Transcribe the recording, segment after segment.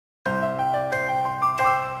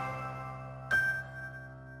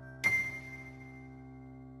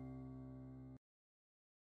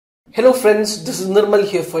Hello friends, this is Nirmal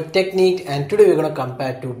here for Technique, and today we're going to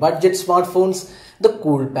compare two budget smartphones, the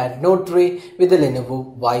Coolpad Note 3 with the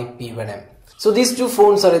Lenovo Vibe P1m. So these two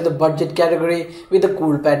phones are in the budget category, with the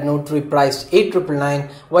Coolpad Note 3 priced 8,999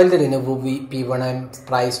 while the Lenovo Vibe P1m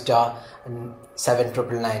priced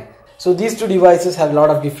 7,999. So these two devices have a lot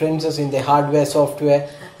of differences in the hardware, software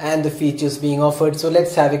and the features being offered. So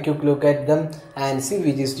let's have a quick look at them and see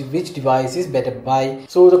which device is better buy.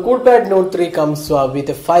 So the Coolpad Note 3 comes with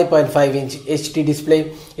a 5.5-inch HD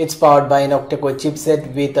display. It's powered by an octa-core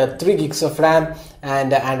chipset with 3 gigs of RAM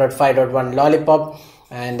and Android 5.1 Lollipop.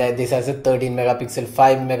 And this has a 13 megapixel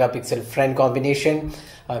 5 megapixel front combination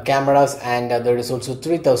cameras, and there is also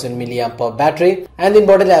 3000 milliamp hour battery. And the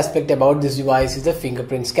important aspect about this device is the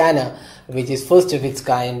fingerprint scanner, which is first of its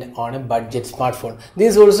kind on a budget smartphone.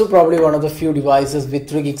 This is also probably one of the few devices with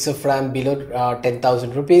 3 gigs of RAM below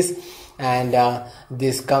 10,000 rupees. And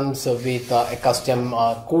this comes with a custom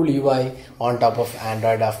cool UI on top of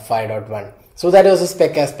Android 5.1. So that was the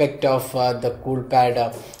spec aspect of the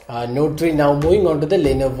Coolpad Note 3. Now moving on to the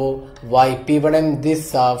Lenovo Vibe P1m.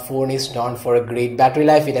 This phone is known for a great battery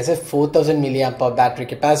life. It has a 4000 milliamp hour battery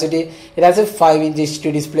capacity. It has a 5-inch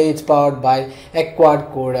HD display. It's powered by a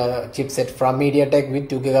quad-core chipset from MediaTek with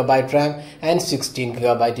 2 GB RAM and 16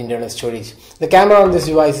 GB internal storage. The camera on this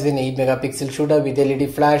device is an 8 megapixel shooter with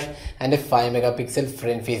LED flash and a 5 megapixel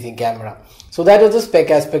front-facing camera. So that was the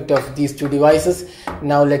spec aspect of these two devices.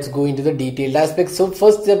 Now let's go into the detailed aspects. So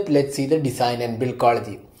first step, let's see the design and build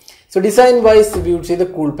quality. So design wise, we would say the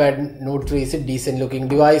Coolpad Note 3 is a decent looking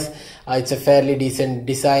device. It's a fairly decent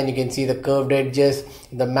design. You can see the curved edges,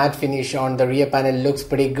 the matte finish on the rear panel looks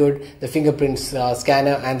pretty good. The fingerprint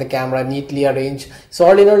scanner and the camera neatly arranged. So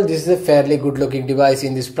all in all, this is a fairly good looking device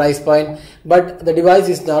in this price point. But the device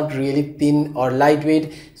is not really thin or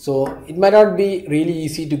lightweight, so it might not be really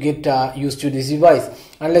easy to get used to this device.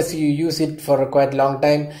 Unless you use it for a quite long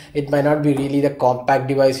time, it might not be really the compact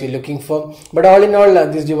device you're looking for. But all in all,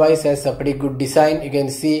 this device has a pretty good design. You can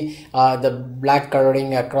see the black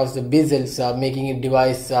coloring across the bezels, making it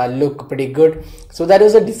device look pretty good. So that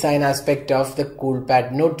is the design aspect of the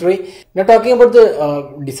Coolpad Note 3. Now talking about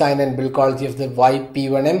the design and build quality of the Vibe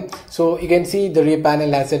P1m. So you can see the rear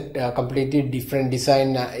panel has a completely different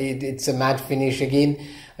design. It's a matte finish again.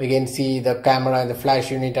 You can see the camera and the flash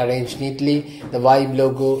unit arranged neatly. The Vibe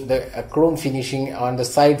logo, the chrome finishing on the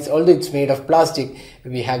sides, although it's made of plastic,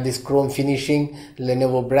 we have this chrome finishing,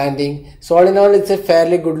 Lenovo branding. So all in all, it's a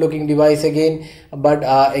fairly good looking device again. But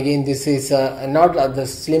again, this is not the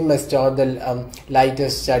slimmest or the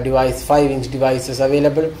lightest device. 5-inch devices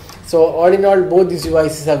available. So all in all, both these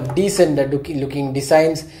devices have decent looking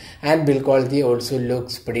designs, and build quality also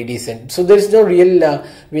looks pretty decent. So there is no real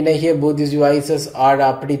winner here. Both these devices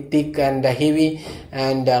are pretty thick and heavy,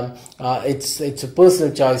 and it's a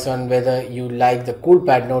personal choice on whether you like the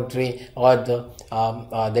Coolpad Note 3 or the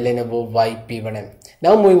Lenovo Vibe P1m.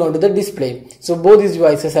 Now moving on to the display. So both these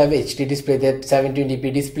devices have HD display, that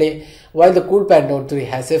 720p display, while the Coolpad Note 3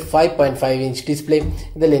 has a 5.5-inch display.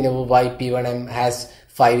 The Lenovo Vibe P1m has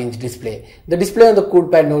 5-inch display. The display on the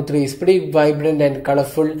Coolpad Note 3 is pretty vibrant and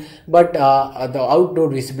colorful, but the outdoor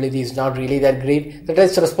visibility is not really that great. The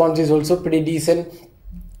touch response is also pretty decent,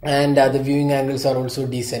 and the viewing angles are also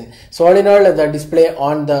decent. So all in all, the display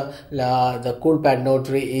on the Coolpad Note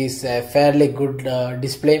 3 is a fairly good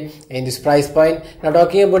display in this price point. Now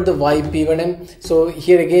talking about the Vibe P1m, so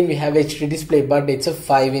here again we have HD display, but it's a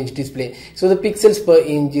 5-inch display. So the pixels per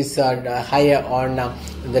inch is higher on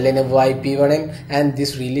the Lenovo Vibe P1m, and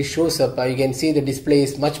this really shows up. You can see the display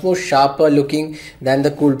is much more sharper looking than the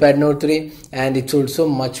Coolpad Note 3, and it's also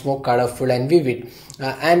much more colorful and vivid.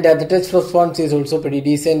 And the touch response is also pretty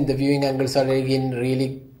decent. The viewing angles are again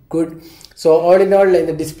really good. So all in all, in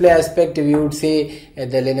the display aspect, we would say the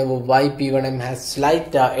Lenovo Vibe P1m has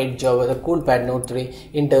slight edge over the Coolpad Note 3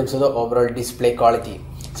 in terms of the overall display quality.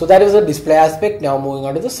 So that is the display aspect. Now moving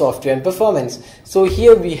on to the software and performance. So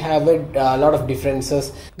here we have a lot of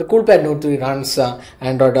differences. The Coolpad Note 3 runs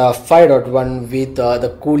Android 5.1 with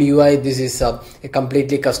the Cool UI. This is a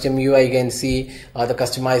completely custom UI. You can see the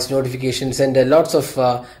customized notifications and lots of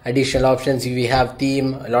additional options. We have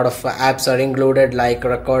theme, a lot of apps are included like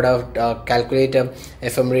recorder, calculator,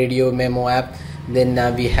 FM radio, memo app.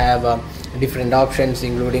 Then we have different options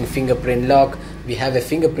including fingerprint lock. We have a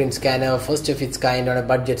fingerprint scanner, first of its kind on a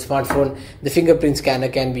budget smartphone. The fingerprint scanner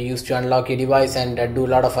can be used to unlock a device and do a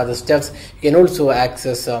lot of other stuffs. You can also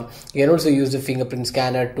use the fingerprint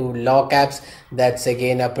scanner to lock apps. That's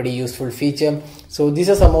again a pretty useful feature. So these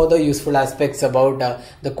are some of the useful aspects about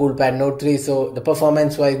the Coolpad Note 3. So the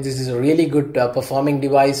performance wise, this is a really good performing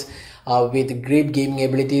device. with great gaming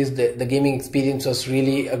abilities. The gaming experience was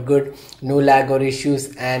really good, no lag or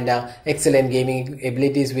issues, and excellent gaming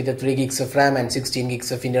abilities with the 3 gigs of RAM and 16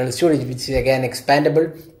 gigs of internal storage, which is again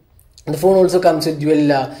expandable. The phone also comes with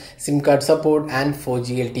dual SIM card support and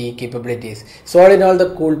 4G LTE capabilities. So all in all,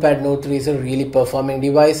 the Coolpad Note 3 is a really performing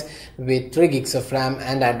device with 3 gigs of RAM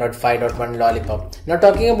and Android 5.1 Lollipop. Now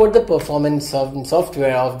talking about the performance of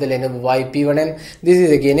software of the Lenovo Vibe P1m, this is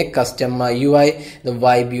again a custom UI, the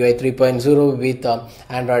Vibe UI 3.0 with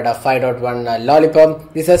Android 5.1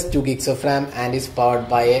 Lollipop. This has 2 gigs of RAM and is powered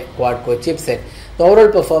by a quad-core chipset. The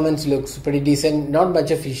overall performance looks pretty decent, not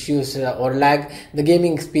much of issues or lag. The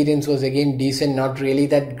gaming experience was again decent, not really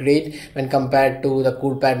that great when compared to the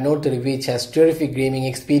Coolpad Note 3, which has terrific gaming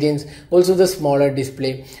experience. Also the smaller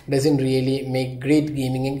display doesn't really make great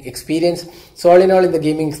gaming experience. So all in all, in the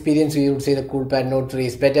gaming experience, we would say the Coolpad Note 3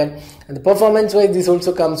 is better. And the performance wise, this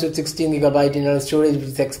also comes with 16GB internal storage, which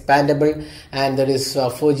is expandable, and there is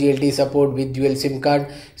 4G LTE support with dual SIM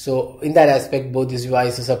card. So in that aspect, both these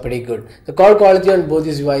devices are pretty good. The call quality on both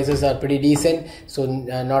these devices are pretty decent, so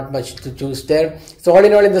not much to choose there. So all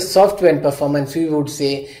in all, in the software and performance, we would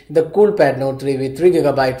say the Coolpad Note 3 with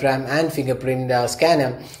 3GB RAM and fingerprint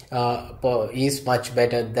scanner is much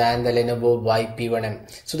better than the Lenovo Vibe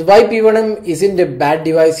P1m. So the Vibe P1m isn't a bad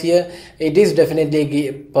device here. It is definitely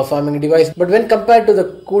a performing device, but when compared to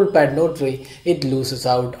the Coolpad Note 3, it loses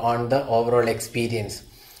out on the overall experience.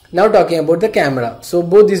 Now talking about the camera, so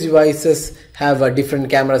both these devices have different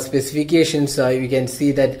camera specifications. You can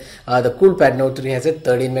see that the Coolpad Note 3 has a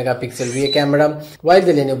 13 megapixel rear camera, while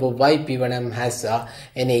the Lenovo Vibe P1m has an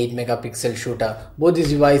 8 megapixel shooter. Both these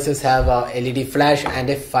devices have a LED flash and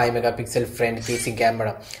a 5 megapixel front facing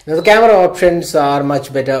camera. Now the camera options are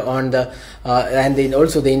much better on the and then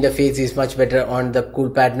also the interface is much better on the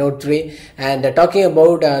Coolpad Note 3. And talking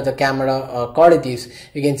about the camera qualities,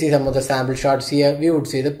 you can see some of the sample shots here. We would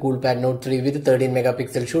say the Coolpad Note 3 with a 13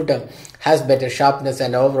 megapixel shooter has better sharpness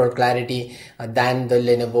and overall clarity than the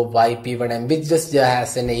Lenovo Vibe P1m, which just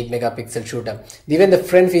has an 8 megapixel shooter. Even the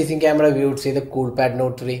front facing camera, we would say the Coolpad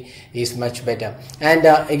Note 3 is much better. And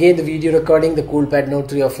again, the video recording, the Coolpad Note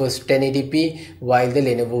 3 offers 1080p, while the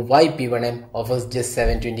Lenovo Vibe P1m offers just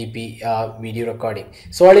 720p video recording.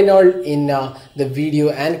 So all in all, in the video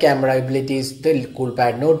and camera abilities, the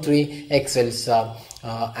Coolpad Note 3 excels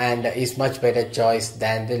and is much better choice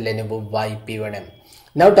than the Lenovo Vibe P1m.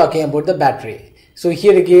 Now talking about the battery. So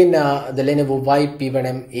here again, the Lenovo Vibe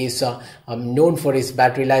P1m is known for its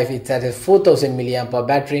battery life. It has a 4000 mAh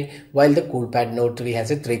battery, while the Coolpad Note 3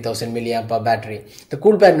 has a 3000 mAh battery. The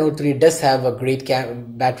Coolpad Note 3 does have a great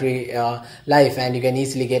battery life, and you can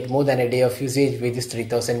easily get more than a day of usage with this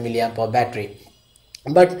 3000 mAh battery.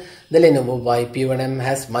 But the Lenovo Vibe P1m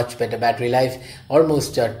has much better battery life,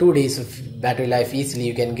 almost 2 days of battery life easily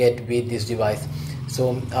you can get with this device.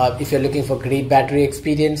 So if you're looking for great battery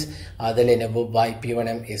experience, the Lenovo Vibe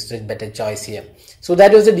P1m is a better choice here. So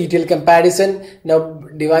that was a detailed comparison. Now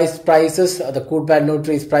device prices, the Coolpad Note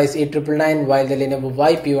 3 is priced 8,999, while the Lenovo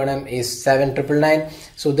Vibe P1m is 7,999.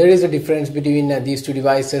 So there is a difference between these two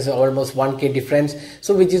devices, almost 1K difference.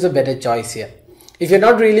 So which is a better choice here? If you're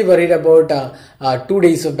not really worried about 2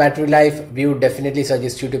 days of battery life, we would definitely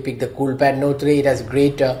suggest you to pick the Coolpad Note 3. It has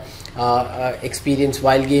great experience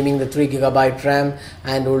while gaming, the 3GB RAM,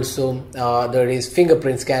 and also there is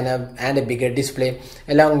fingerprint scanner and a bigger display,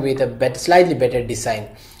 along with a slightly better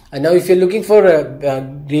design. And now if you're looking for a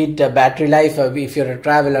great battery life, if you're a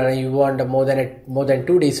traveler and you want more than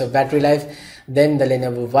 2 days of battery life, then the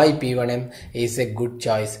Lenovo Vibe P1m is a good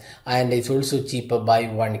choice, and it's also cheaper by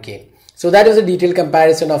 1K. So that was a detailed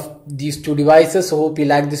comparison of these two devices. So hope you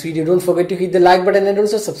liked this video. Don't forget to hit the like button and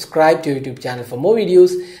also subscribe to our YouTube channel for more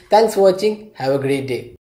videos. Thanks for watching. Have a great day.